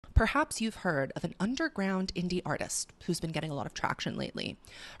Perhaps you've heard of an underground indie artist who's been getting a lot of traction lately.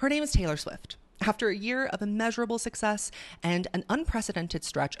 Her name is Taylor Swift. After a year of immeasurable success and an unprecedented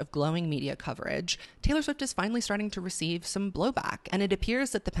stretch of glowing media coverage, Taylor Swift is finally starting to receive some blowback, and it appears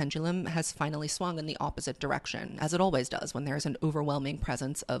that the pendulum has finally swung in the opposite direction, as it always does when there's an overwhelming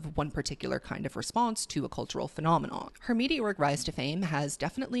presence of one particular kind of response to a cultural phenomenon. Her meteoric rise to fame has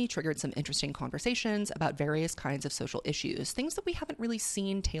definitely triggered some interesting conversations about various kinds of social issues, things that we haven't really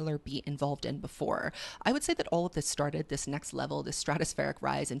seen Taylor be involved in before. I would say that all of this started, this next level, this stratospheric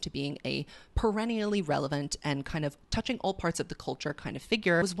rise into being a perennially relevant and kind of touching all parts of the culture kind of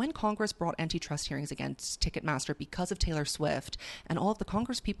figure, was when Congress brought antitrust hearings against Ticketmaster because of Taylor Swift, and all of the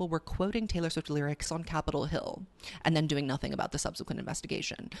Congress people were quoting Taylor Swift lyrics on Capitol Hill and then doing nothing about the subsequent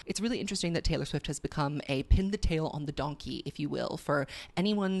investigation. It's really interesting that Taylor Swift has become a pin the tail on the donkey, if you will, for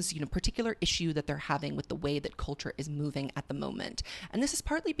anyone's particular issue that they're having with the way that culture is moving at the moment. And this is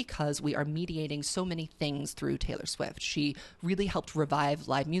partly because we are mediating so many things through Taylor Swift. She really helped revive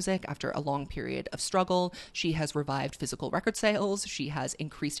live music after a long period of struggle. She has revived physical record sales. She has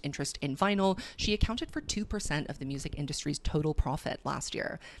increased interest in vinyl. She accounted for 2% of the music industry's total profit last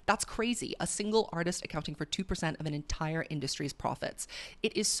year. That's crazy. A single artist accounting for 2% of an entire industry's profits.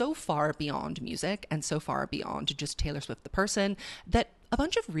 It is so far beyond music and so far beyond just Taylor Swift the person that a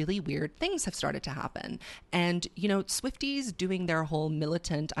bunch of really weird things have started to happen. And, Swifties doing their whole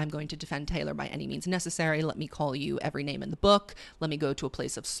militant, I'm going to defend Taylor by any means necessary, let me call you every name in the book, let me go to a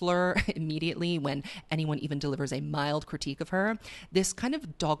place of slur immediately when anyone even delivers a mild critique of her. This kind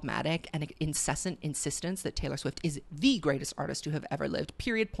of dogmatic and incessant insistence that Taylor Swift is the greatest artist to have ever lived,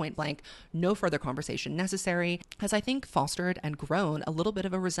 period, point blank, no further conversation necessary, has, I think, fostered and grown a little bit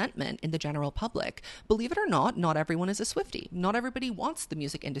of a resentment in the general public. Believe it or not, not everyone is a Swiftie. Not everybody wants the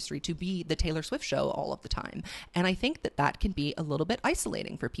music industry to be the Taylor Swift show all of the time. And I think that that can be a little bit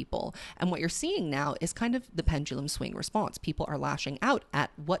isolating for people. And what you're seeing now is kind of the pendulum swing response. People are lashing out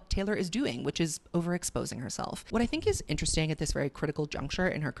at what Taylor is doing, which is overexposing herself. What I think is interesting at this very critical juncture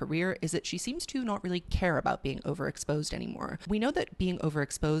in her career is that she seems to not really care about being overexposed anymore. We know that being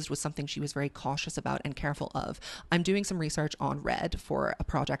overexposed was something she was very cautious about and careful of. I'm doing some research on Red for a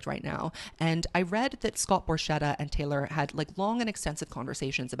project right now, and I read that Scott Borchetta and Taylor had long and extensive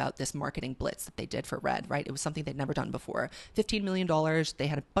conversations about this marketing blitz that they did for Red, right? It was something they'd never done before. $15 million. They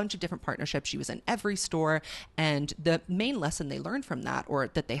had a bunch of different partnerships. She was in every store. And the main lesson they learned from that, or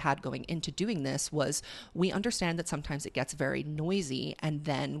that they had going into doing this, was we understand that sometimes it gets very noisy and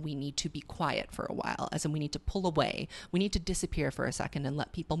then we need to be quiet for a while, as in we need to pull away. We need to disappear for a second and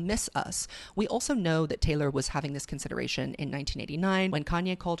let people miss us. We also know that Taylor was having this consideration in 1989 when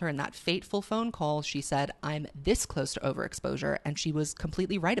Kanye called her in that fateful phone call. She said, I'm this close to overexposure, and she was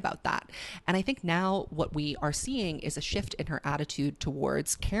completely right about that. And I think now what we are seeing is a shift in her attitude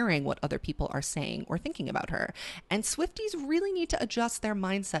towards caring what other people are saying or thinking about her. And Swifties really need to adjust their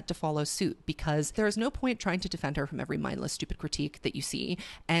mindset to follow suit, because there is no point trying to defend her from every mindless, stupid critique that you see.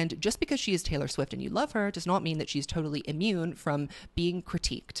 And just because she is Taylor Swift and you love her does not mean that she's totally immune from being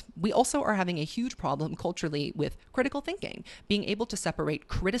critiqued. We also are having a huge problem culturally with critical thinking, being able to separate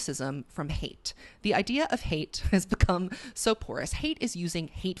criticism from hate. The idea of hate has become so porous. Hate is using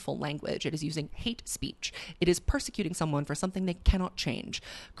hateful language. It is using hate speech. It is persecuting someone for something they cannot change.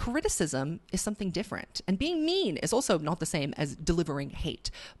 Criticism is something different. And being mean is also not the same as delivering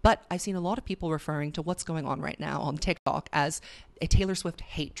hate. But I've seen a lot of people referring to what's going on right now on TikTok as a Taylor Swift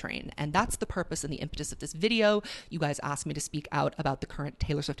hate train. And that's the purpose and the impetus of this video. You guys asked me to speak out about the current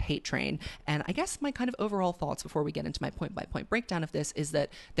Taylor Swift hate train. And I guess my kind of overall thoughts before we get into my point-by-point breakdown of this is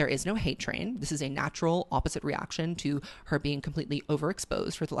that there is no hate train. This is a natural opposite reaction to her being completely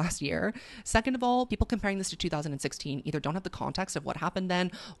overexposed for the last year. Second of all, people comparing this to 2016 either don't have the context of what happened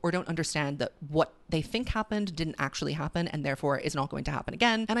then or don't understand that what they think happened didn't actually happen and therefore is not going to happen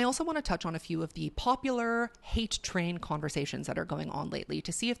again. And I also want to touch on a few of the popular hate train conversations that are going on lately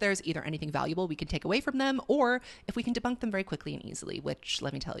to see if there's either anything valuable we can take away from them or if we can debunk them very quickly and easily, which,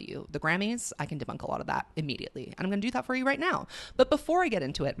 let me tell you, the Grammys, I can debunk a lot of that immediately. And I'm going to do that for you right now. But before I get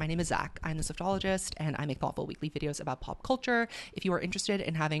into it, my name is Zach. I'm the Swiftologist, and I make thoughtful weekly videos about pop culture. If you are interested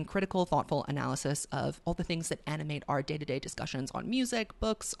in having critical, thoughtful analysis of all the things that animate our day-to-day discussions on music,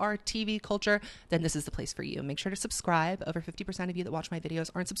 books, art, TV, culture, then this is the place for you. Make sure to subscribe. Over 50% of you that watch my videos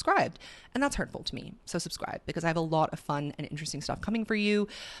aren't subscribed, and that's hurtful to me. So subscribe, because I have a lot of fun and interesting stuff coming for you.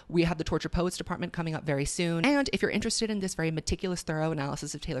 We have the Torture Poets department coming up very soon. And if you're interested in this very meticulous, thorough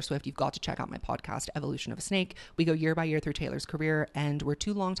analysis of Taylor Swift, you've got to check out my podcast, Evolution of a Snake. We go year by year through Taylor's career, and we're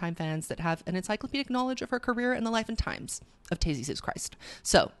two longtime fans that have an encyclopedic knowledge of her career and the life and times of Tazy Sis Christ.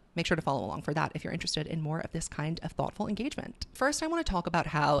 So Make sure to follow along for that if you're interested in more of this kind of thoughtful engagement. First, I want to talk about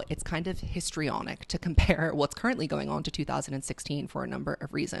how it's kind of histrionic to compare what's currently going on to 2016 for a number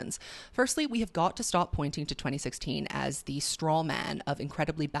of reasons. Firstly, we have got to stop pointing to 2016 as the straw man of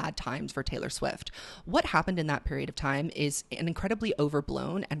incredibly bad times for Taylor Swift. What happened in that period of time is an incredibly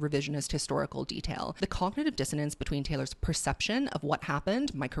overblown and revisionist historical detail. The cognitive dissonance between Taylor's perception of what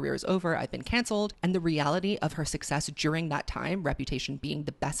happened, my career is over, I've been canceled, and the reality of her success during that time, Reputation being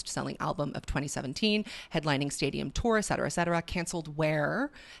the best-selling album of 2017, headlining stadium tour, etc., canceled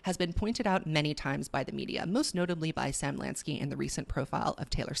where, has been pointed out many times by the media, most notably by Sam Lansky in the recent profile of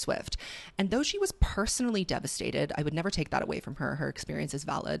Taylor Swift. And though she was personally devastated, I would never take that away from her. Her experience is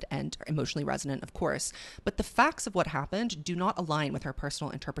valid and emotionally resonant, of course. But the facts of what happened do not align with her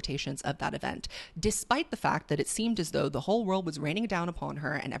personal interpretations of that event, despite the fact that it seemed as though the whole world was raining down upon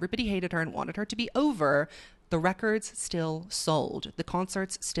her and everybody hated her and wanted her to be over. The records still sold. The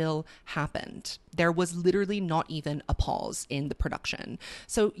concerts still happened. There was literally not even a pause in the production.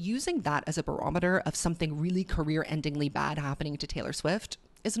 So using that as a barometer of something really career-endingly bad happening to Taylor Swift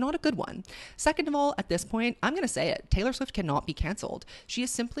is not a good one. Second of all, at this point, I'm going to say it. Taylor Swift cannot be canceled. She is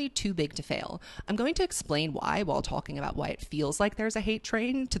simply too big to fail. I'm going to explain why while talking about why it feels like there's a hate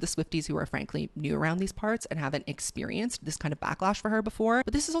train to the Swifties who are frankly new around these parts and haven't experienced this kind of backlash for her before.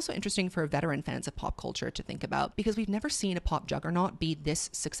 But this is also interesting for veteran fans of pop culture to think about because we've never seen a pop juggernaut be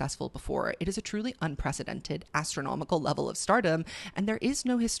this successful before. It is a truly unprecedented, astronomical level of stardom, and there is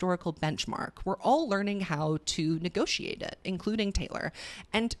no historical benchmark. We're all learning how to negotiate it, including Taylor.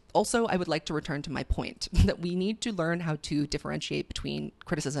 And also, I would like to return to my point that we need to learn how to differentiate between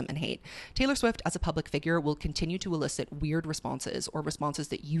criticism and hate. Taylor Swift, as a public figure, will continue to elicit weird responses or responses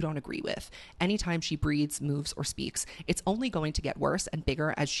that you don't agree with. Anytime she breathes, moves, or speaks, it's only going to get worse and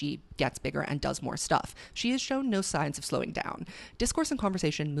bigger as she gets bigger and does more stuff. She has shown no signs of slowing down. Discourse and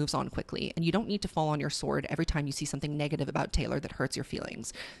conversation moves on quickly, and you don't need to fall on your sword every time you see something negative about Taylor that hurts your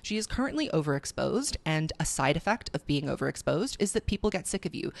feelings. She is currently overexposed, and a side effect of being overexposed is that people get sick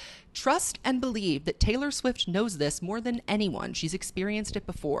of you. Trust and believe that Taylor Swift knows this more than anyone. She's experienced it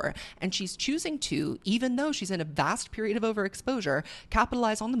before, and she's choosing to, even though she's in a vast period of overexposure,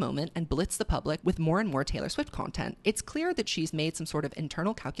 capitalize on the moment and blitz the public with more and more Taylor Swift content. It's clear that she's made some sort of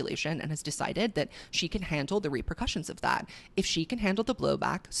internal calculation and has decided that she can handle the repercussions of that. If she can handle the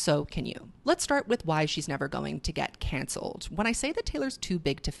blowback, so can you. Let's start with why she's never going to get canceled. When I say that Taylor's too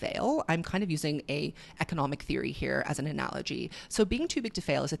big to fail, I'm kind of using a economic theory here as an analogy. So being too big to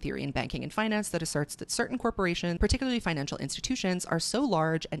fail is a theory in banking and finance that asserts that certain corporations, particularly financial institutions, are so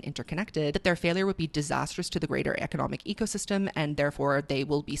large and interconnected that their failure would be disastrous to the greater economic ecosystem, and therefore they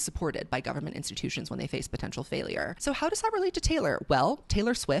will be supported by government institutions when they face potential failure. So how does that relate to Taylor? Well,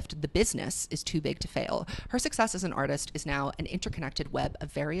 Taylor Swift, the business, is too big to fail. Her success as an artist is now an interconnected web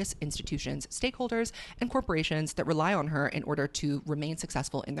of various institutions, stakeholders, and corporations that rely on her in order to remain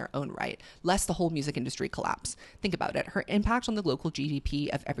successful in their own right, lest the whole music industry collapse. Think about it. Her impact on the local GDP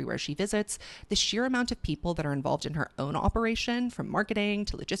of everywhere she visits, the sheer amount of people that are involved in her own operation, from marketing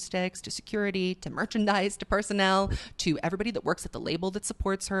to logistics to security to merchandise to personnel to everybody that works at the label that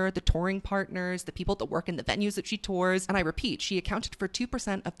supports her, the touring partners, the people that work in the venues that she tours. And I repeat, she accounted for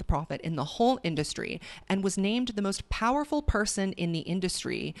 2% of the profit in the whole industry and was named the most powerful person in the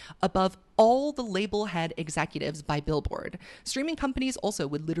industry above all the label head executives by Billboard. Streaming companies also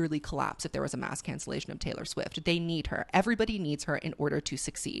would literally collapse if there was a mass cancellation of Taylor Swift. They need her. Everybody needs her in order to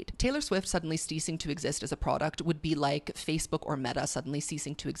succeed. Taylor Swift suddenly ceasing to exist as a product would be like Facebook or Meta suddenly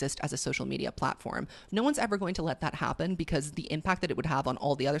ceasing to exist as a social media platform. No one's ever going to let that happen because the impact that it would have on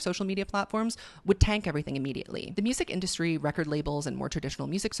all the other social media platforms would tank everything immediately. The music industry, record labels, and more traditional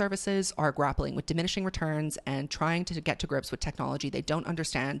music services are grappling with diminishing returns and trying to get to grips with technology they don't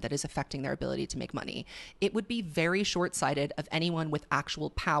understand that is affecting their ability to make money. It would be very short-sighted of anyone with actual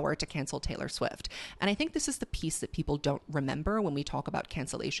power to cancel Taylor Swift. And I think this is the piece that people don't remember when we talk about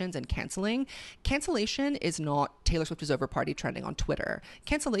cancellations and canceling. Cancellation is not Taylor Swift is over party trending on Twitter.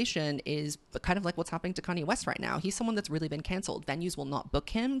 Cancellation is kind of like what's happening to Kanye West right now. He's someone that's really been canceled. Venues will not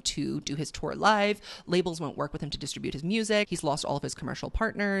book him to do his tour live. Labels won't work with him to distribute his music. He's lost all of his commercial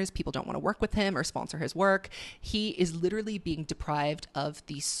partners. People don't want to work with him or sponsor his work. He is literally being deprived of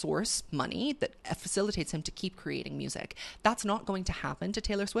the source money that facilitates him to keep creating music. That's not going to happen to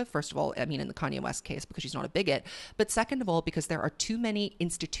Taylor Swift. First of all, I mean, in the Kanye West case, because she's not a bigot, but second of all, because there are too many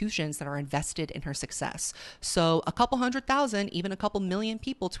institutions that are invested in her success. So a couple 100,000, even a couple million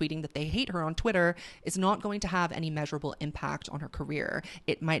people tweeting that they hate her on Twitter is not going to have any measurable impact on her career.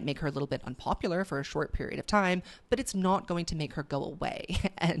 It might make her a little bit unpopular for a short period of time, but it's not going to make her go away.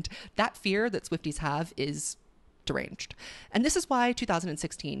 And that fear that Swifties have is deranged. And this is why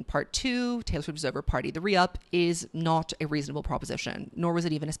 2016 Part 2, Taylor Swift is Over Party the Re-Up, is not a reasonable proposition, nor was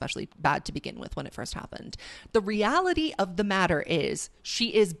it even especially bad to begin with when it first happened. The reality of the matter is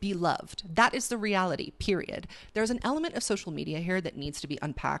she is beloved. That is the reality, period. There's an element of social media here that needs to be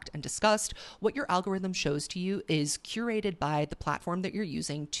unpacked and discussed. What your algorithm shows to you is curated by the platform that you're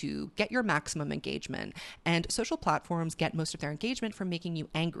using to get your maximum engagement. And social platforms get most of their engagement from making you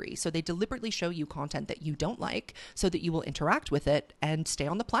angry. So they deliberately show you content that you don't like so that you will interact with it and stay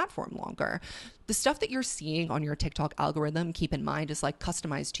on the platform longer. The stuff that you're seeing on your TikTok algorithm, keep in mind, is like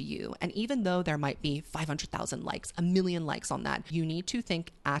customized to you. And even though there might be 500,000 likes, a million likes on that, you need to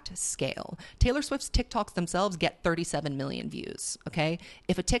think at scale. Taylor Swift's TikToks themselves get 37 million views, okay?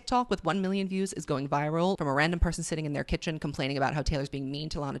 If a TikTok with 1 million views is going viral from a random person sitting in their kitchen complaining about how Taylor's being mean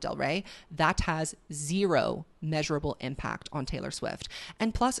to Lana Del Rey, that has zero measurable impact on Taylor Swift.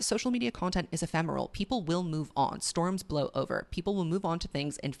 And plus, social media content is ephemeral. People will move on. Storms blow over. People will move on to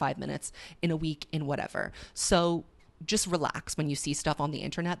things in 5 minutes, in a week, in whatever. So just relax when you see stuff on the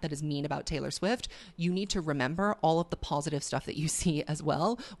internet that is mean about Taylor Swift. You need to remember all of the positive stuff that you see as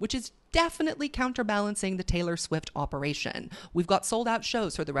well, which is definitely counterbalancing the Taylor Swift operation. We've got sold out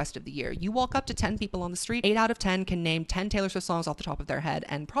shows for the rest of the year. You walk up to 10 people on the street, 8 out of 10 can name 10 Taylor Swift songs off the top of their head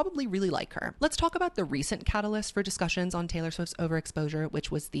and probably really like her. Let's talk about the recent catalyst for discussions on Taylor Swift's overexposure,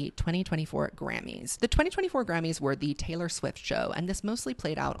 which was the 2024 Grammys. The 2024 Grammys were the Taylor Swift show, and this mostly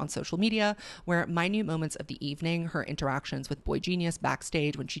played out on social media, where minute moments of the evening, her interactions with Boy Genius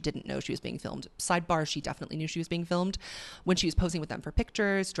backstage when she didn't know she was being filmed. Sidebar, she definitely knew she was being filmed. When she was posing with them for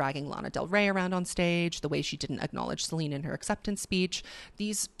pictures, dragging Lana Del Rey around on stage, the way she didn't acknowledge Celine in her acceptance speech.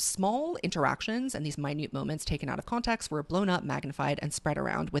 These small interactions and these minute moments taken out of context were blown up, magnified, and spread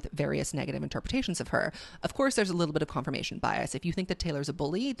around with various negative interpretations of her. Of course, there's a little bit of confirmation bias. If you think that Taylor's a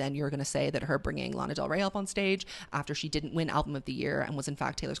bully, then you're going to say that her bringing Lana Del Rey up on stage after she didn't win Album of the Year and was in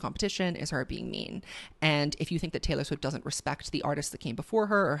fact Taylor's competition is her being mean. And if you think that Taylor Swift doesn't respect the artists that came before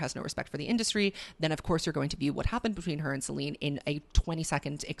her or has no respect for the industry, then of course you're going to view what happened between her and Celine in a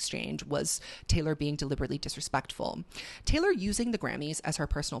 20-second exchange was Taylor being deliberately disrespectful. Taylor using the Grammys as her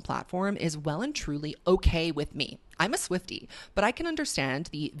personal platform is well and truly okay with me. I'm a Swiftie, but I can understand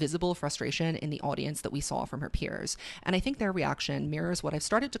the visible frustration in the audience that we saw from her peers. And I think their reaction mirrors what I've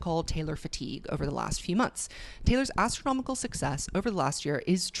started to call Taylor fatigue over the last few months. Taylor's astronomical success over the last year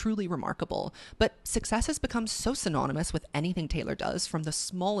is truly remarkable, but success has become so synonymous with anything Taylor does, from the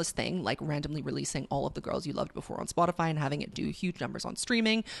smallest thing, like randomly releasing All of the Girls You Loved Before on Spotify and having it do huge numbers on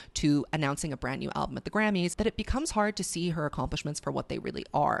streaming, to announcing a brand new album at the Grammys, that it becomes hard to see her accomplishments for what they really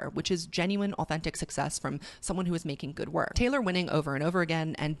are, which is genuine, authentic success from someone who is making good work. Taylor winning over and over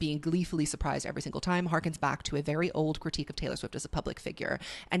again and being gleefully surprised every single time harkens back to a very old critique of Taylor Swift as a public figure.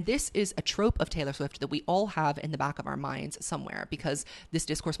 And this is a trope of Taylor Swift that we all have in the back of our minds somewhere, because this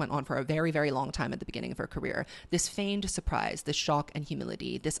discourse went on for a very, very long time at the beginning of her career. This feigned surprise, this shock and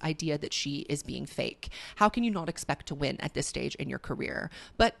humility, this idea that she is being fake. How can you not expect to win at this stage in your career?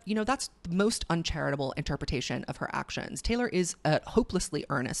 But, you know, that's the most uncharitable interpretation of her actions. Taylor is a hopelessly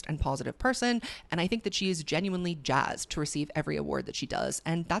earnest and positive person, and I think that she is genuinely jazzed to receive every award that she does,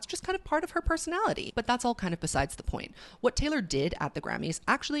 and that's just kind of part of her personality. But that's all kind of besides the point. What Taylor did at the Grammys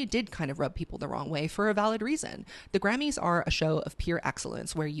actually did kind of rub people the wrong way for a valid reason. The Grammys are a show of peer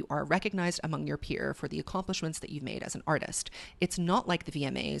excellence where you are recognized among your peer for the accomplishments that you've made as an artist. It's not like the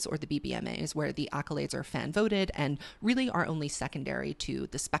VMAs or the BBMAs where the accolades are fan voted and really are only secondary to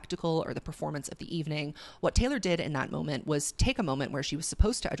the spectacle or the performance of the evening. What Taylor did in that moment was take a moment where she was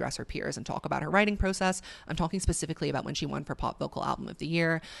supposed to address her peers and talk about her writing process. I'm talking specifically about when she won for Pop Vocal Album of the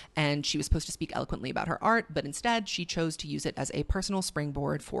Year, and she was supposed to speak eloquently about her art, but instead she chose to use it as a personal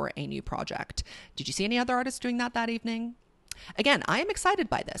springboard for a new project. Did you see any other artists doing that evening? Again, I am excited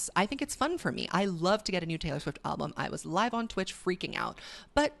by this. I think it's fun for me. I love to get a new Taylor Swift album. I was live on Twitch freaking out,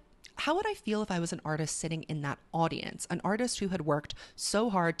 but how would I feel if I was an artist sitting in that audience, an artist who had worked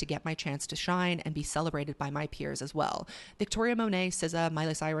so hard to get my chance to shine and be celebrated by my peers as well? Victoria Monet, SZA,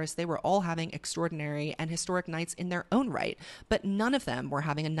 Miley Cyrus, they were all having extraordinary and historic nights in their own right, but none of them were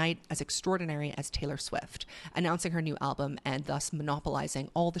having a night as extraordinary as Taylor Swift, announcing her new album and thus monopolizing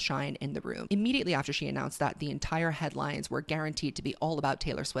all the shine in the room. Immediately after she announced that, the entire headlines were guaranteed to be all about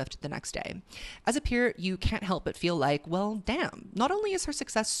Taylor Swift the next day. As a peer, you can't help but feel like, well, damn, not only is her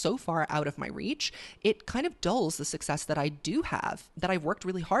success so far far out of my reach, it kind of dulls the success that I do have, that I've worked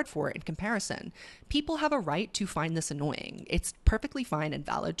really hard for in comparison. People have a right to find this annoying. It's perfectly fine and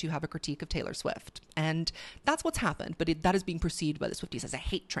valid to have a critique of Taylor Swift. And that's what's happened, but that is being perceived by the Swifties as a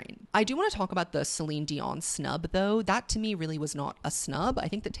hate train. I do want to talk about the Celine Dion snub, though. That to me really was not a snub. I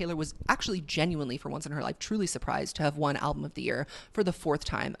think that Taylor was actually genuinely, for once in her life, truly surprised to have won Album of the Year for the 4th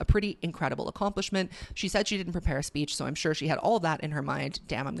time. A pretty incredible accomplishment. She said she didn't prepare a speech, so I'm sure she had all of that in her mind.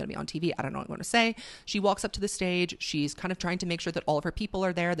 Damn, I'm going to be on TV. I don't know what I'm going to say. She walks up to the stage. She's kind of trying to make sure that all of her people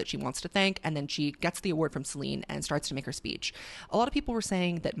are there that she wants to thank, and then she gets the award from Celine and starts to make her speech. A lot of people were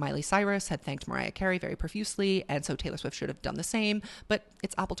saying that Miley Cyrus had thanked Mariah Carey very profusely, and so Taylor Swift should have done the same, but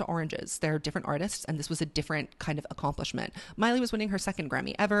it's apple to oranges. They're different artists, and this was a different kind of accomplishment. Miley was winning her 2nd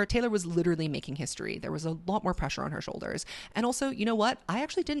Grammy ever. Taylor was literally making history. There was a lot more pressure on her shoulders. And also, you know what? I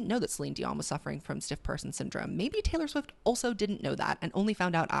actually didn't know that Celine Dion was suffering from stiff person syndrome. Maybe Taylor Swift also didn't know that and only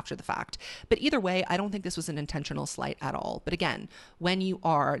found out after the fact. But either way, I don't think this was an intentional slight at all. But again, when you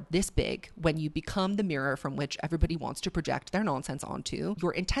are this big, when you become the mirror from which everybody wants to project their nonsense onto,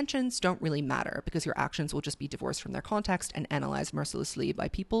 your intentions don't really matter because your actions will just be divorced from their context and analyzed mercilessly by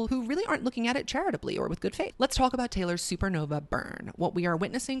people who really aren't looking at it charitably or with good faith. Let's talk about Taylor's supernova burn. What we are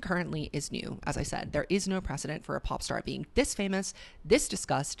witnessing currently is new. As I said, there is no precedent for a pop star being this famous, this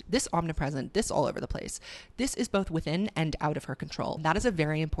discussed, this omnipresent, this all over the place. This is both within and out of her control. That is a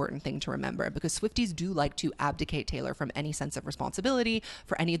very important thing to remember because Swifties do like to abdicate Taylor from any sense of responsibility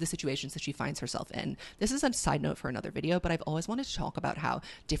for any of the situations that she finds herself in. This is a side note for another video, but I've always wanted to talk about how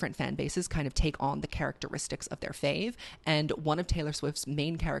different fan bases kind of take on the characteristics of their fave. And one of Taylor Swift's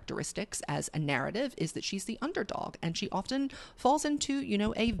main characteristics as a narrative is that she's the underdog, and she often falls into,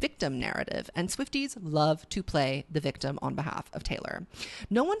 a victim narrative. And Swifties love to play the victim on behalf of Taylor.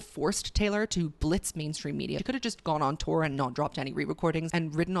 No one forced Taylor to blitz mainstream media. She could have just gone on tour and not dropped any re-recordings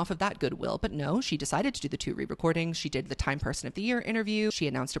and ridden off of that goodwill. But no, she decided to do the 2 re-recordings. She did the Time Person of the Year interview. She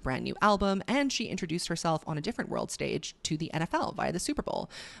announced a brand new album, and she introduced herself on a different world stage to the NFL via the Super Bowl.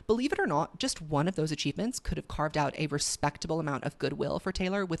 Believe it or not, just one of those achievements could have carved out a respectable amount of goodwill for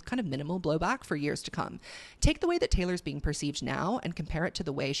Taylor with kind of minimal blowback for years to come. Take the way that Taylor's being perceived now and compare it to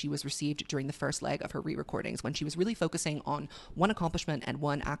the way she was received during the first leg of her re-recordings when she was really focusing on one accomplishment and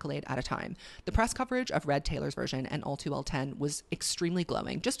one accolade at a time. The press coverage of Red Taylor's version and All Too Well 10 was extremely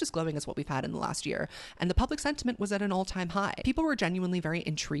glowing, just as glowing as what we've had in the last year, and the public sentiment was at an all-time high. People were genuinely very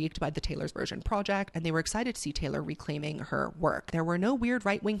intrigued by the Taylor's version project, and they were excited to see Taylor reclaiming her work. There were no weird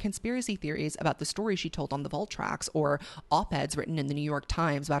right-wing conspiracy theories about the story she told on the vault tracks or op-eds written in the New York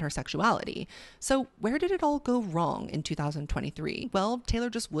Times about her sexuality. So where did it all go wrong in 2023? Well, Taylor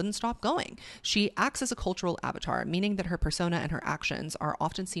just wouldn't stop going. She acts as a cultural avatar, meaning that her persona and her actions are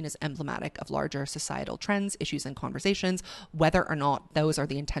often seen as emblematic of larger societal trends, issues, and conversations, whether or not those are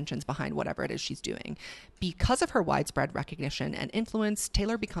the intentions behind whatever it is she's doing. Because of her widespread recognition and influence,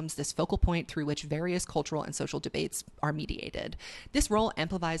 Taylor becomes this focal point through which various cultural and social debates are mediated. This role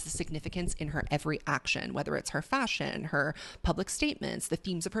amplifies the significance in her every action, whether it's her fashion, her public statements, the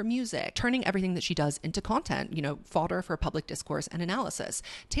themes of her music, turning everything that she does into content, fodder for public discourse and analysis.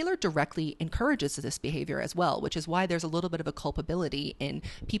 Taylor directly encourages this behavior as well, which is why there's a little bit of a culpability in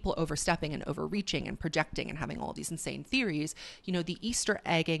people overstepping and overreaching and projecting and having all these insane theories. The Easter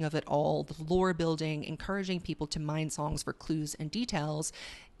egging of it all, the lore building, encouraging people to mine songs for clues and details.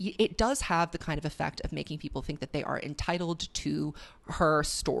 It does have the kind of effect of making people think that they are entitled to her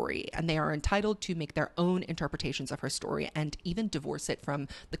story and they are entitled to make their own interpretations of her story and even divorce it from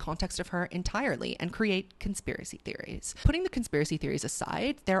the context of her entirely and create conspiracy theories. Putting the conspiracy theories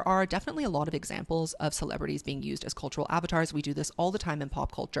aside, there are definitely a lot of examples of celebrities being used as cultural avatars. We do this all the time in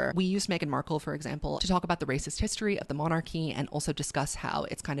pop culture. We used Meghan Markle, for example, to talk about the racist history of the monarchy and also discuss how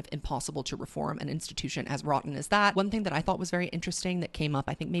it's kind of impossible to reform an institution as rotten as that. One thing that I thought was very interesting that came up,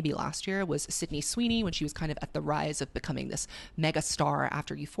 I think maybe last year, was Sydney Sweeney when she was kind of at the rise of becoming this mega star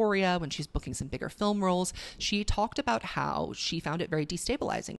after Euphoria, when she's booking some bigger film roles. She talked about how she found it very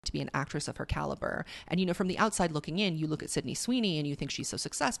destabilizing to be an actress of her caliber. And, from the outside looking in, you look at Sydney Sweeney and you think she's so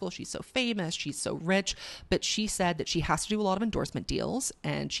successful, she's so famous, she's so rich, but she said that she has to do a lot of endorsement deals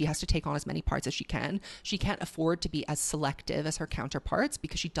and she has to take on as many parts as she can. She can't afford to be as selective as her counterparts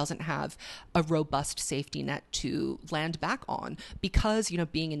because she doesn't have a robust safety net to land back on because,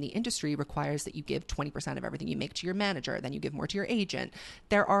 being being in the industry requires that you give 20% of everything you make to your manager, then you give more to your agent.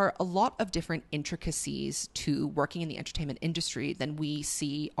 There are a lot of different intricacies to working in the entertainment industry than we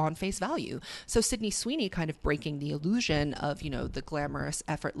see on face value. So Sydney Sweeney kind of breaking the illusion of, the glamorous,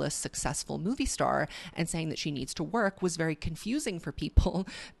 effortless, successful movie star and saying that she needs to work was very confusing for people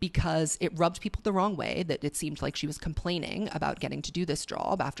because it rubbed people the wrong way, that it seemed like she was complaining about getting to do this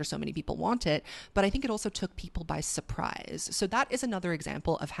job after so many people want it. But I think it also took people by surprise. So that is another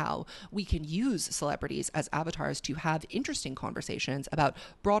example of how we can use celebrities as avatars to have interesting conversations about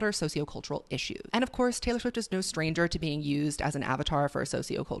broader sociocultural issues. And of course, Taylor Swift is no stranger to being used as an avatar for a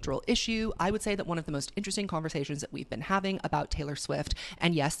sociocultural issue. I would say that one of the most interesting conversations that we've been having about Taylor Swift,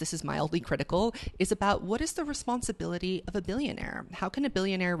 and yes, this is mildly critical, is about what is the responsibility of a billionaire? How can a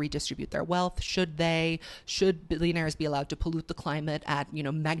billionaire redistribute their wealth? Should billionaires be allowed to pollute the climate at,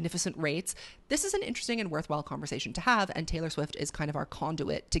 magnificent rates? This is an interesting and worthwhile conversation to have, and Taylor Swift is kind of our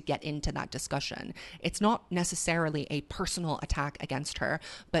conduit to get into that discussion. It's not necessarily a personal attack against her,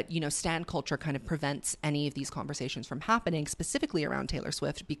 but, stan culture kind of prevents any of these conversations from happening, specifically around Taylor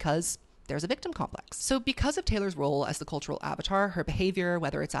Swift, because there's a victim complex. So because of Taylor's role as the cultural avatar, her behavior,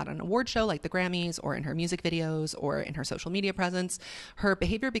 whether it's at an award show like the Grammys or in her music videos or in her social media presence, her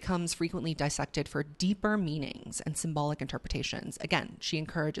behavior becomes frequently dissected for deeper meanings and symbolic interpretations. Again, she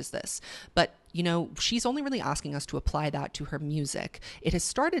encourages this, but she's only really asking us to apply that to her music. It has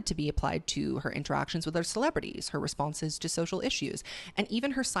started to be applied to her interactions with other celebrities, her responses to social issues, and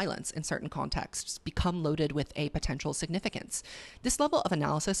even her silence in certain contexts become loaded with a potential significance. This level of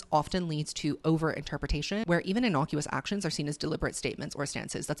analysis often leads to over-interpretation, where even innocuous actions are seen as deliberate statements or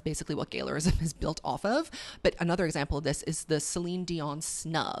stances. That's basically what Gaylorism is built off of. But another example of this is the Celine Dion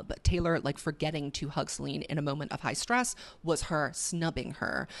snub. Taylor, forgetting to hug Celine in a moment of high stress was her snubbing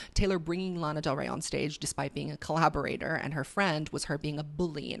her. Taylor bringing Lana Del Rey on stage despite being a collaborator and her friend was her being a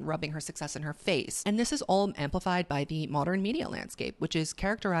bully and rubbing her success in her face. And this is all amplified by the modern media landscape, which is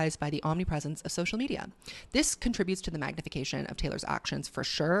characterized by the omnipresence of social media. This contributes to the magnification of Taylor's actions for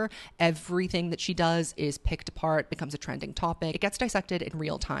sure. Everything that she does is picked apart, becomes a trending topic. It gets dissected in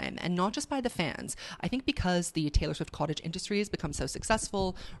real time, and not just by the fans. I think because the Taylor Swift cottage industry has become so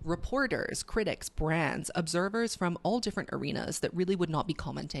successful, reporters, critics, brands, observers from all different arenas that really would not be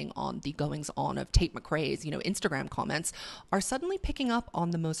commenting on the goings on of Tate McRae's, Instagram comments are suddenly picking up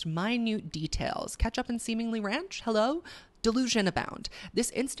on the most minute details. Ketchup and seemingly ranch? Hello? Delusion abound. This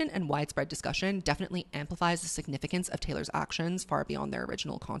instant and widespread discussion definitely amplifies the significance of Taylor's actions far beyond their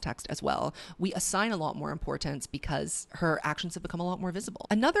original context as well. We assign a lot more importance because her actions have become a lot more visible.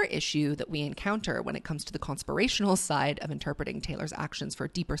 Another issue that we encounter when it comes to the conspirational side of interpreting Taylor's actions for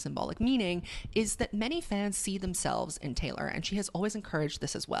deeper symbolic meaning is that many fans see themselves in Taylor, and she has always encouraged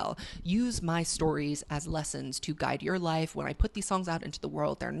this as well. Use my stories as lessons to guide your life. When I put these songs out into the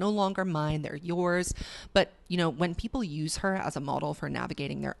world, they're no longer mine, they're yours. But, when people use her as a model for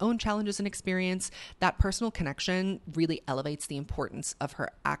navigating their own challenges and experience, that personal connection really elevates the importance of her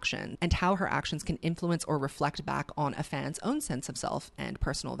action and how her actions can influence or reflect back on a fan's own sense of self and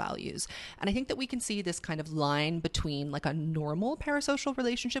personal values. And I think that we can see this kind of line between a normal parasocial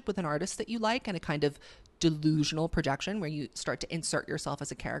relationship with an artist that you like and a kind of delusional projection where you start to insert yourself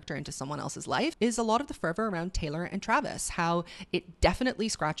as a character into someone else's life is a lot of the fervor around Taylor and Travis, how it definitely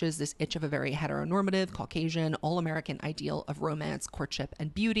scratches this itch of a very heteronormative, Caucasian, all-American ideal of romance, courtship,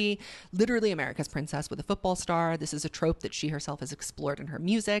 and beauty. Literally America's princess with a football star. This is a trope that she herself has explored in her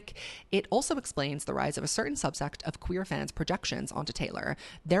music. It also explains the rise of a certain subsect of queer fans' projections onto Taylor.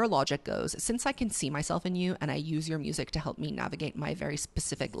 Their logic goes, since I can see myself in you and I use your music to help me navigate my very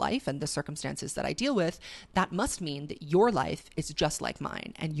specific life and the circumstances that I deal with, that must mean that your life is just like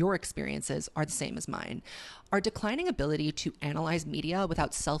mine and your experiences are the same as mine. Our declining ability to analyze media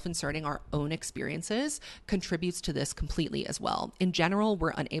without self-inserting our own experiences contributes to this completely as well. In general,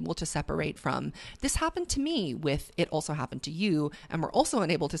 we're unable to separate from this happened to me with it also happened to you, and we're also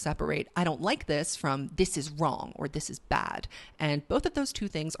unable to separate I don't like this from this is wrong or this is bad. And both of those two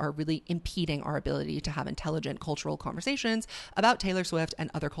things are really impeding our ability to have intelligent cultural conversations about Taylor Swift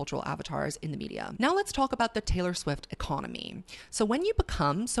and other cultural avatars in the media. Now let's talk about the Taylor Swift economy. So when you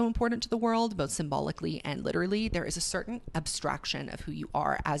become so important to the world, both symbolically and literally, there is a certain abstraction of who you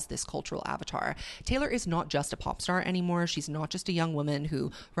are as this cultural avatar. Taylor is not just a pop star anymore. She's not just a young woman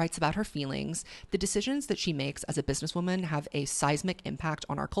who writes about her feelings. The decisions that she makes as a businesswoman have a seismic impact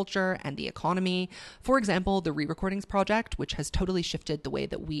on our culture and the economy. For example, the Re-Recordings Project, which has totally shifted the way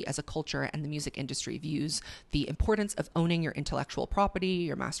that we as a culture and the music industry views the importance of owning your intellectual property,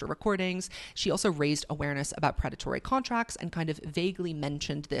 your master recordings. She also raised awareness about predatory contracts and kind of vaguely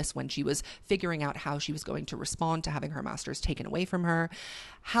mentioned this when she was figuring out how she was going to respond to having her master's taken away from her.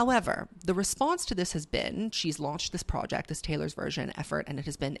 However, the response to this has been she's launched this project, this Taylor's Version effort, and it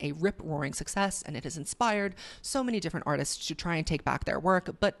has been a rip-roaring success, and it has inspired so many different artists to try and take back their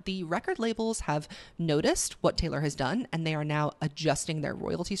work. But the record labels have noticed what Taylor has done, and they are now adjusting their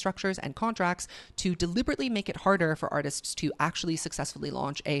royalty structures and contracts to deliberately make it harder for artists to actually successfully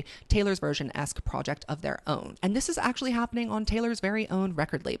launch a Taylor's Version-esque project of their own. And this is actually happening on Taylor's very own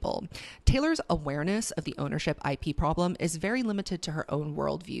record label. Taylor's awareness of the ownership IP problem is very limited to her own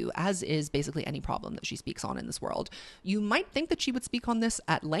worldview, as is basically any problem that she speaks on in this world. You might think that she would speak on this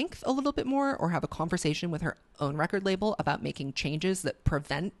at length a little bit more, or have a conversation with her own record label about making changes that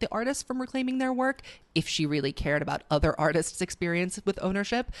prevent the artist from reclaiming their work if she really cared about other artists' experience with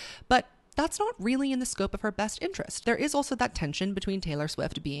ownership. But that's not really in the scope of her best interest. There is also that tension between Taylor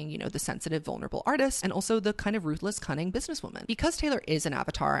Swift being, the sensitive, vulnerable artist, and also the kind of ruthless, cunning businesswoman. Because Taylor is an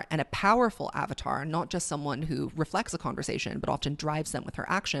avatar, and a powerful avatar, not just someone who reflects a conversation, but often drives them with her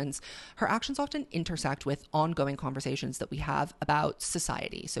actions often intersect with ongoing conversations that we have about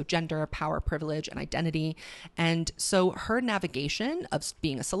society. So gender, power, privilege, and identity. And so her navigation of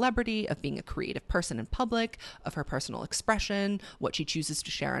being a celebrity, of being a creative person in public, of her personal expression, what she chooses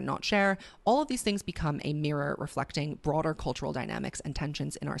to share and not share, all of these things become a mirror reflecting broader cultural dynamics and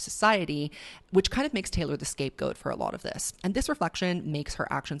tensions in our society, which kind of makes Taylor the scapegoat for a lot of this. And this reflection makes her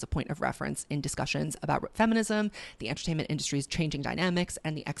actions a point of reference in discussions about feminism, the entertainment industry's changing dynamics,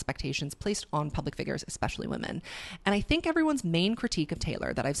 and the expectations placed on public figures, especially women. And I think everyone's main critique of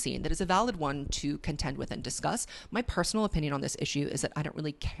Taylor that I've seen, that is a valid one to contend with and discuss, my personal opinion on this issue is that I don't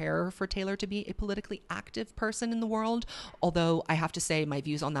really care for Taylor to be a politically active person in the world, although I have to say my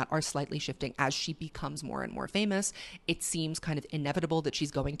views on that are slightly shifting as she becomes more and more famous. It seems kind of inevitable that she's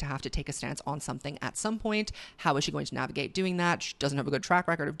going to have to take a stance on something at some point. How is she going to navigate doing that? She doesn't have a good track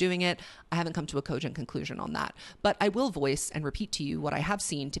record of doing it. I haven't come to a cogent conclusion on that. But I will voice and repeat to you what I have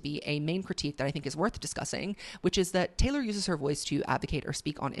seen to be a main critique that I think is worth discussing, which is that Taylor uses her voice to advocate or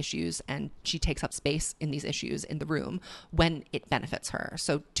speak on issues, and she takes up space in these issues in the room when it benefits her.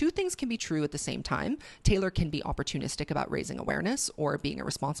 So two things can be true at the same time. Taylor can be opportunistic about raising awareness or being a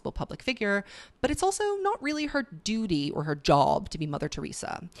responsible public figure, but it's also not really her duty or her job to be Mother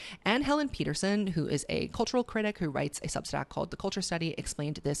Teresa. Anne Helen Petersen, who is a cultural critic who writes a Substack called The Culture Study,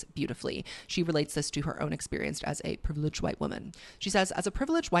 explained this beautifully. She relates this to her own experience as a privileged white woman. She says, "As a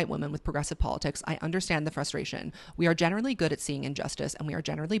privileged white woman with progressive politics, I understand the frustration. We are generally good at seeing injustice, and we are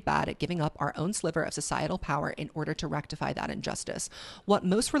generally bad at giving up our own sliver of societal power in order to rectify that injustice. What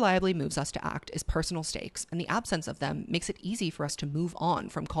most reliably moves us to act is personal stakes, and the absence of them makes it easy for us to move on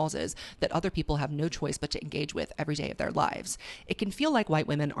from causes that other people have no choice but to engage with every day of their lives. It can feel like white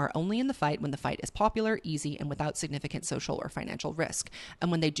women are only in the fight when the fight is popular, easy, and without significant social or financial risk.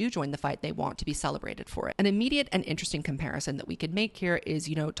 And when they do join the fight, they want to be celebrated for it." An immediate and interesting comparison that we could make here is,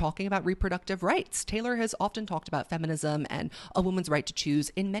 talking about reproductive rights. Taylor has often talked about feminism and a woman's right to choose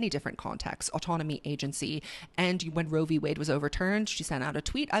in many different contexts, autonomy, agency. And when Roe v. Wade was overturned, she sent out a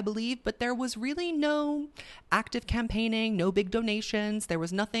tweet, I believe, but there was really no active campaigning, no big donations. There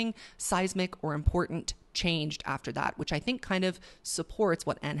was nothing seismic or important changed after that, which I think kind of supports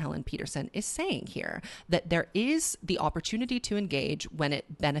what Anne Helen Petersen is saying here, that there is the opportunity to engage when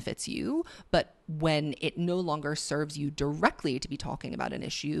it benefits you, but when it no longer serves you directly to be talking about an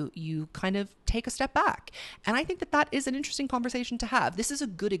issue, you kind of take a step back. And I think that that is an interesting conversation to have. This is a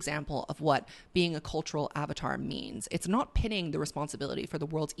good example of what being a cultural avatar means. It's not pinning the responsibility for the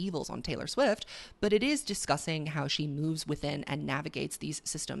world's evils on Taylor Swift, but it is discussing how she moves within and navigates these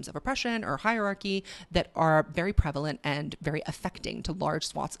systems of oppression or hierarchy that are very prevalent and very affecting to large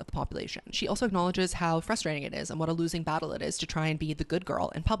swaths of the population. She also acknowledges how frustrating it is and what a losing battle it is to try and be the good girl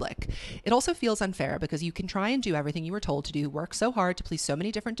in public. It also feels unfair because you can try and do everything you were told to do, work so hard to please so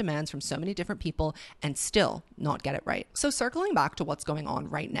many different demands from so many different people, and still not get it right. So circling back to what's going on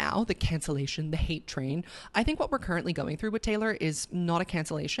right now, the cancellation, the hate train, I think what we're currently going through with Taylor is not a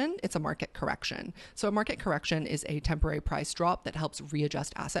cancellation, it's a market correction. So a market correction is a temporary price drop that helps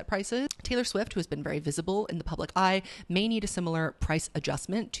readjust asset prices. Taylor Swift, who has been very visible in the public eye, may need a similar price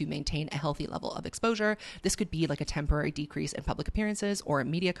adjustment to maintain a healthy level of exposure. This could be like a temporary decrease in public appearances or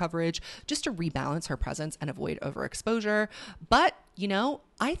media coverage just to rebalance her presence and avoid overexposure. But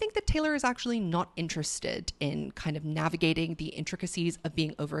I think that Taylor is actually not interested in kind of navigating the intricacies of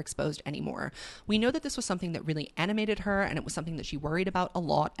being overexposed anymore. We know that this was something that really animated her, and it was something that she worried about a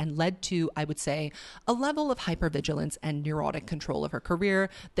lot and led to, I would say, a level of hypervigilance and neurotic control of her career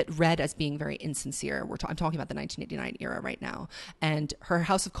that read as being very insincere. I'm talking about the 1989 era right now. And her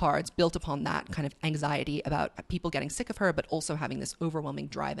House of Cards built upon that kind of anxiety about people getting sick of her, but also having this overwhelming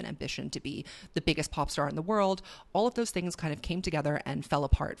drive and ambition to be the biggest pop star in the world. All of those things kind of came together and fell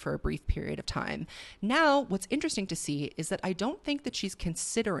apart for a brief period of time. Now, what's interesting to see is that I don't think that she's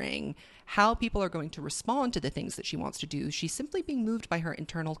considering how people are going to respond to the things that she wants to do. She's simply being moved by her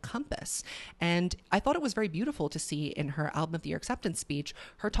internal compass. And I thought it was very beautiful to see in her Album of the Year acceptance speech,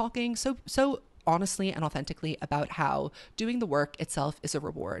 her talking so honestly and authentically about how doing the work itself is a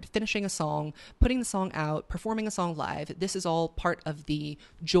reward. Finishing a song, putting the song out, performing a song live, this is all part of the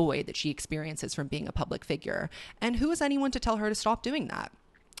joy that she experiences from being a public figure. And who is anyone to tell her to stop doing that?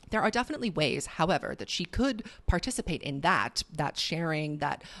 There are definitely ways, however, that she could participate in that sharing,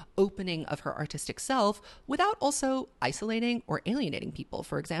 that opening of her artistic self without also isolating or alienating people.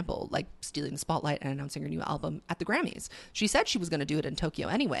 For example, like stealing the spotlight and announcing her new album at the Grammys. She said she was going to do it in Tokyo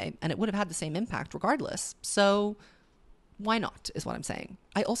anyway, and it would have had the same impact regardless. So why not, is what I'm saying.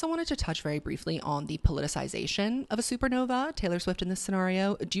 I also wanted to touch very briefly on the politicization of a supernova, Taylor Swift in this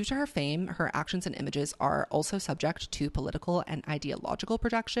scenario. Due to her fame, her actions and images are also subject to political and ideological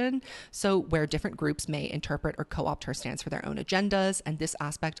projection. So where different groups may interpret or co-opt her stance for their own agendas, and this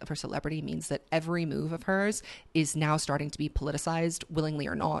aspect of her celebrity means that every move of hers is now starting to be politicized, willingly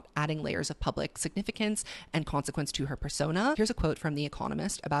or not, adding layers of public significance and consequence to her persona. Here's a quote from The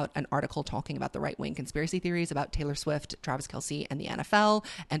Economist about an article talking about the right-wing conspiracy theories about Taylor Swift, Travis Kelce, and the NFL,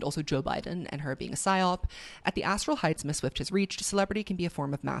 and also Joe Biden and her being a psyop. At the astral heights Miss Swift has reached, celebrity can be a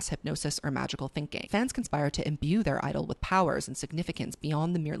form of mass hypnosis or magical thinking. Fans conspire to imbue their idol with powers and significance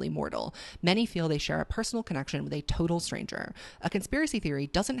beyond the merely mortal. Many feel they share a personal connection with a total stranger. A conspiracy theory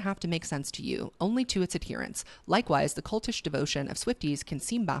doesn't have to make sense to you, only to its adherents. Likewise, the cultish devotion of Swifties can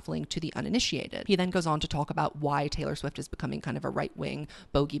seem baffling to the uninitiated. He then goes on to talk about why Taylor Swift is becoming kind of a right-wing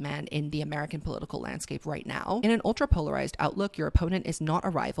bogeyman in the American political landscape right now. In an ultra-polarized outlook, your opponent is not a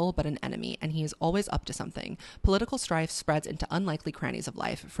rival, but an enemy, and he is always up to something. Political strife spreads into unlikely crannies of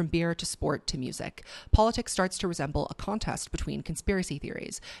life, from beer to sport to music. Politics starts to resemble a contest between conspiracy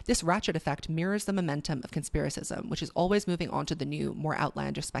theories. This ratchet effect mirrors the momentum of conspiracism, which is always moving on to the new, more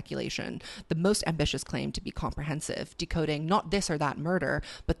outlandish speculation, the most ambitious claim to be comprehensive, decoding not this or that murder,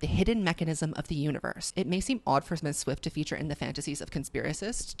 but the hidden mechanism of the universe. It may seem odd for Ms. Swift to feature in the fantasies of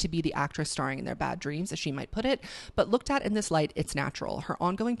conspiracists, to be the actress starring in their bad dreams, as she might put it, but looked at in this light, it's natural. Her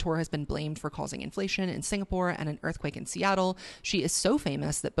ongoing tour has been blamed for causing inflation in Singapore and an earthquake in Seattle. She is so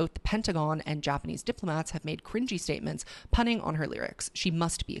famous that both the Pentagon and Japanese diplomats have made cringy statements punning on her lyrics. She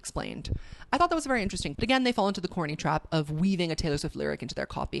must be explained. I thought that was very interesting. But again, they fall into the corny trap of weaving a Taylor Swift lyric into their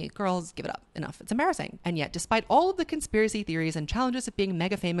copy. Girls, give it up. Enough. It's embarrassing. And yet, despite all of the conspiracy theories and challenges of being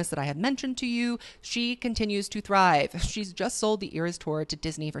mega famous that I have mentioned to you, she continues to thrive. She's just sold the Eras tour to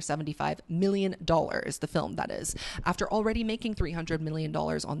Disney for $75 million, the film that is, after already making $300 million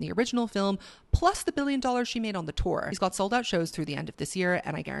on the original film, plus the $1 billion she made on the tour. She's got sold out shows through the end of this year,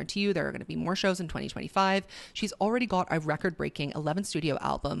 and I guarantee you there are going to be more shows in 2025. She's already got a record-breaking 11th studio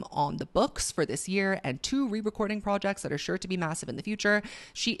album on the books for this year and 2 re-recording projects that are sure to be massive in the future.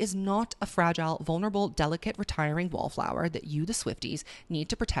 She is not a fragile, vulnerable, delicate, retiring wallflower that you, the Swifties, need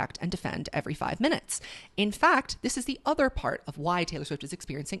to protect and defend every 5 minutes. In fact, this is the other part of why Taylor Swift is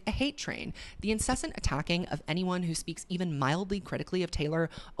experiencing a hate train. The incessant attacking of anyone who speaks even mildly critically of Taylor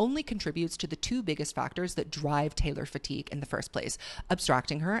only contributes to the 2 biggest factors that drive Taylor fatigue in the first place: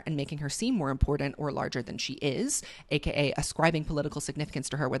 abstracting her and making her seem more important or larger than she is, aka ascribing political significance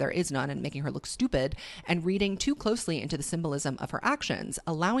to her where there is none and making her look stupid, and reading too closely into the symbolism of her actions,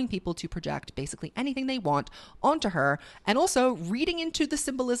 allowing people to project basically anything they want onto her, and also reading into the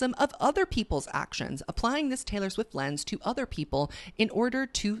symbolism of other people's actions, applying this Taylor Swift lens to other people in order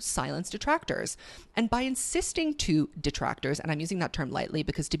to silence detractors. And by insisting to detractors, and I'm using that term lightly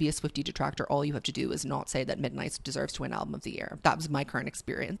because to be a Swiftie detractor, all you have to do is not say that Midnight deserves to win Album of the Year. That was my current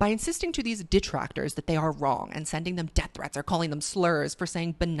experience. By insisting to these detractors that they are wrong and sending them death threats or calling them slurs for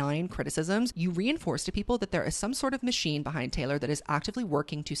saying benign criticisms, you reinforce to people that there is some sort of machine behind Taylor that is actively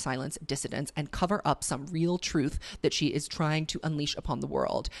working to silence dissidents and cover up some real truth that she is trying to unleash upon the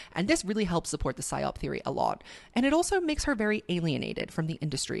world. And this really helps support the psyop theory a lot. And it also makes her very alienated from the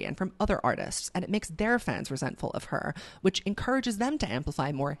industry and from other artists, and it makes their fans resentful of her, which encourages them to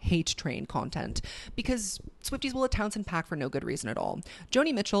amplify more hate train content, because Swifties will let Townsend pack for no good reason at all.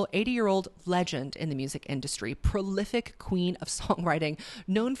 Joni Mitchell, 80-year-old legend in the music industry, prolific queen of songwriting,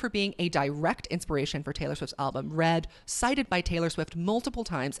 known for being a direct inspiration for Taylor Swift's album Red, cited by Taylor Swift multiple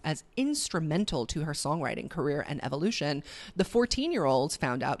times as instrumental to her songwriting career and evolution. The 14-year-olds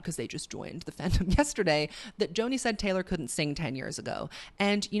found out, because they just joined the fandom yesterday, that Joni said Taylor couldn't sing 10 years ago.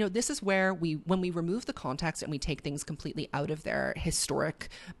 And, this is where when we remove the context and we take things completely out of their historic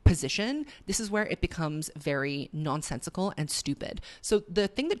position, this is where it becomes very nonsensical and stupid. So the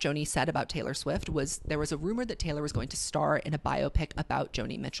thing that Joni said about Taylor Swift was there was a rumor that Taylor was going to star in a biopic about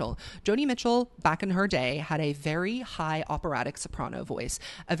Joni Mitchell. Joni Mitchell, back in her day, had a very high operatic soprano voice,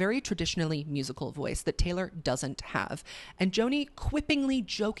 a very traditionally musical voice that Taylor doesn't have. And Joni quippingly,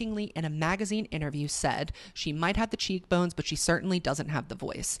 jokingly in a magazine interview said she might have the cheekbones, but she certainly doesn't have the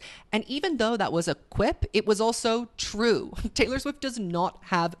voice. And even though that was a quip, it was also true. Taylor Swift does not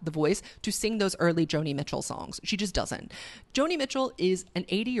have the voice to sing those early Joni Mitchell songs. She just doesn't. Joni Mitchell is an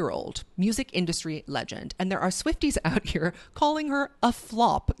 80-year-old music industry legend, and there are Swifties out here calling her a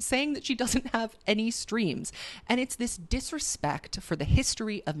flop, saying that she doesn't have any streams. And it's this disrespect for the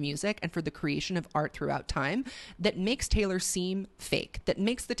history of music and for the creation of art throughout time that makes Taylor seem fake, that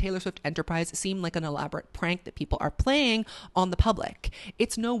makes the Taylor Swift enterprise seem like an elaborate prank that people are playing on the public.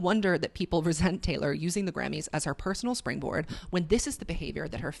 It's no wonder that people resent Taylor using the Grammys as her personal springboard when this is the behavior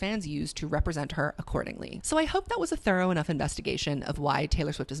that her fans use to represent her accordingly. So I hope that was a thorough enough investigation of why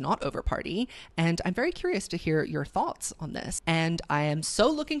Taylor Swift is not over party, and I'm very curious to hear your thoughts on this. And I am so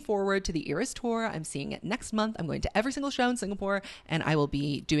looking forward to the Eras tour. I'm seeing it next month. I'm going to every single show in Singapore, and I will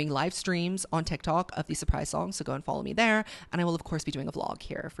be doing live streams on TikTok of the surprise songs, so go and follow me there. And I will, of course, be doing a vlog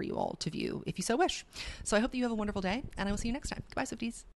here for you all to view if you so wish. So I hope that you have a wonderful day, and I will see you next time. Goodbye, Swifties.